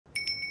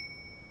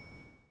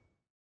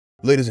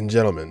Ladies and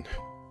gentlemen,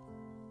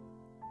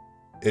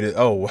 it is,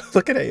 oh,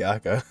 look at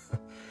Ayaka.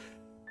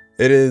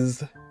 It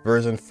is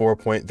version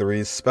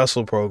 4.3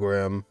 special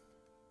program,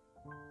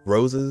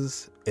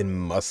 Roses and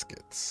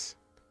Muskets.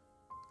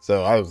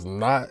 So I was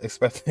not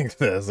expecting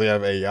this. We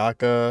have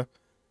Ayaka,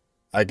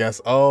 I guess.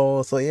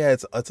 Oh, so yeah,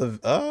 it's a,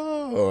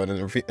 oh,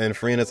 and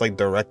Farina's like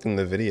directing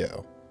the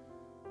video.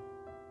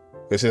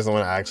 Because she doesn't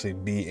want to actually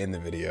be in the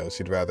video.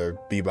 She'd rather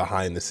be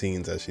behind the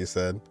scenes, as she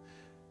said.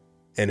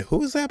 And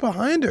who's that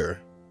behind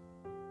her?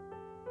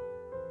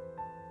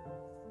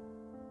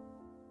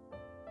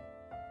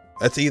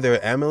 That's either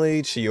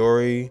Emily,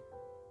 Chiori.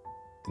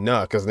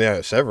 No, because yeah,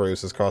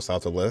 Chevreuse is crossed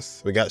out the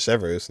list. We got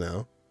Chevreuse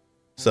now.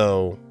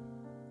 So,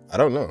 I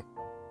don't know.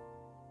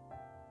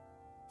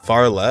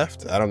 Far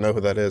left? I don't know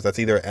who that is. That's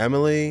either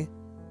Emily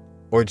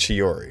or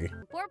Chiori.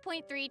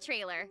 4.3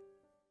 trailer.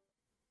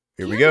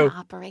 Here we go. You're an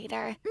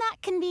operator. That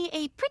can be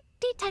a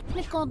pretty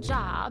technical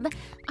job.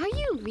 Are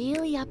you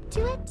really up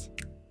to it?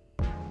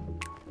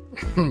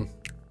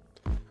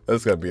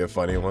 That's gonna be a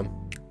funny one.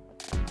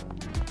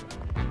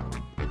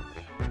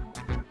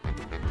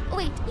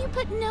 Wait, you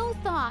put no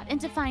thought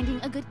into finding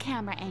a good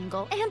camera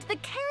angle, and the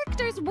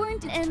characters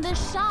weren't in the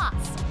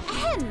shots.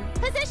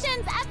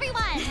 Positions,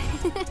 everyone!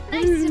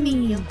 Nice to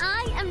meet you.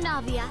 I am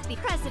Navia, the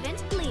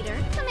president, leader,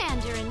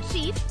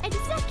 commander-in-chief,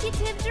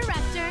 executive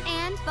director,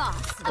 and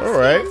boss of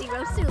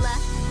Zero Sula.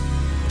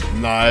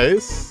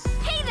 Nice.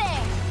 Hey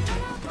there!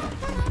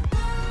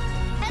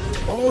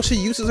 Oh, she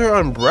uses her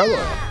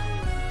umbrella.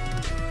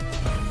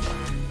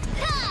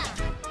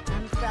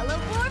 Umbrella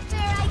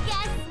warfare, I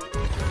guess.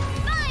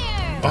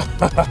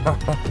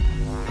 Fire!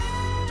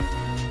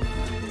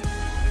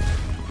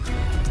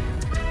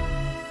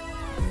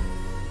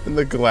 And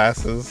the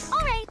glasses. All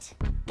right,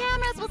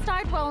 cameras will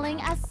start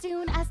rolling as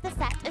soon as the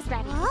set is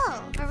ready.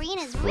 Oh,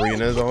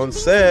 Farina's on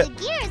set. The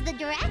gear is the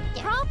director.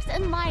 Props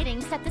and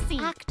lighting set the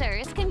scene.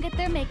 Actors can get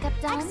their makeup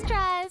done.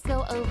 Extras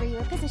go over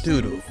your positions.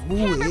 Dude,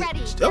 Camera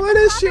ready. Oh, it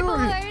is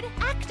Chiori.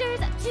 Actors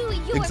to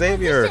your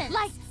Xavier. position.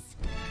 Lights,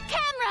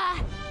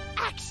 camera,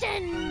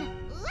 action.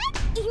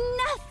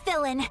 Enough,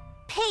 villain.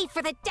 Pay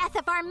for the death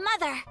of our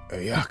mother.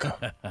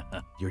 Ayaka.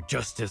 You're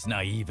just as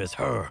naive as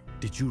her.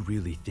 Did you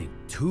really think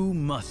 2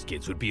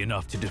 muskets would be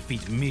enough to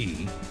defeat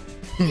me?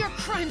 Your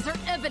crimes are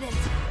evident.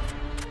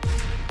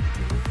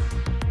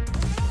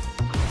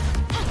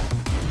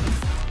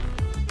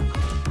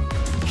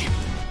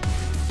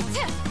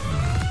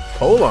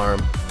 Polearm.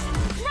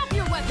 Drop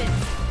your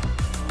weapons.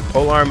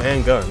 Polearm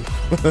and gun.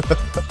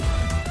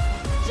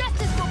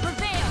 Justice will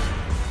prevail.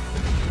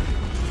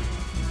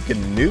 Get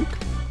nuke.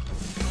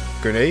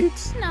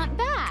 Grenades. Not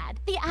bad.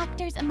 The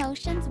actors'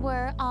 emotions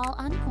were all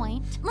on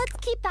point. Let's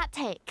keep that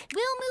take.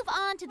 We'll move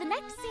on to the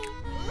next scene.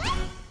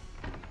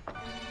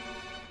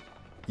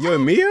 Yo,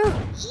 Mia? You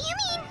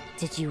mean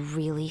Did you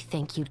really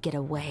think you'd get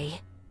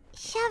away?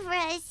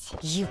 chevreuse?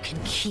 You can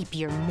keep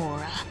your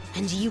Mora,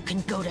 and you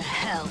can go to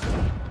hell.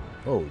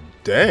 Oh,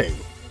 dang.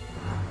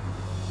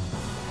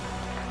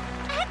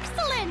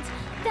 Excellent!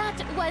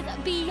 That was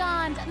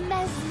beyond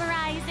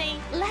mesmerizing.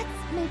 Let's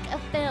make a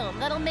film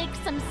that'll make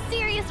some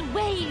serious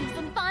waves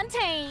in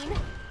Fontaine.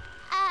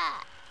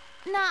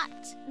 Not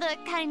the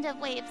kind of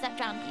waves that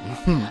drown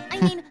people. I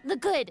mean, the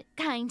good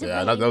kind of waves.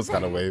 Yeah, not those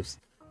kind of waves.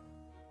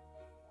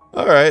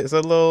 Alright, it's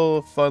a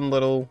little fun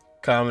little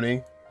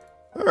comedy.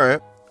 Alright.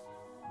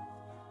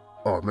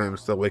 Oh man, I'm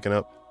still waking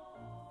up.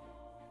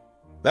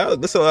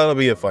 That'll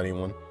be a funny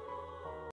one.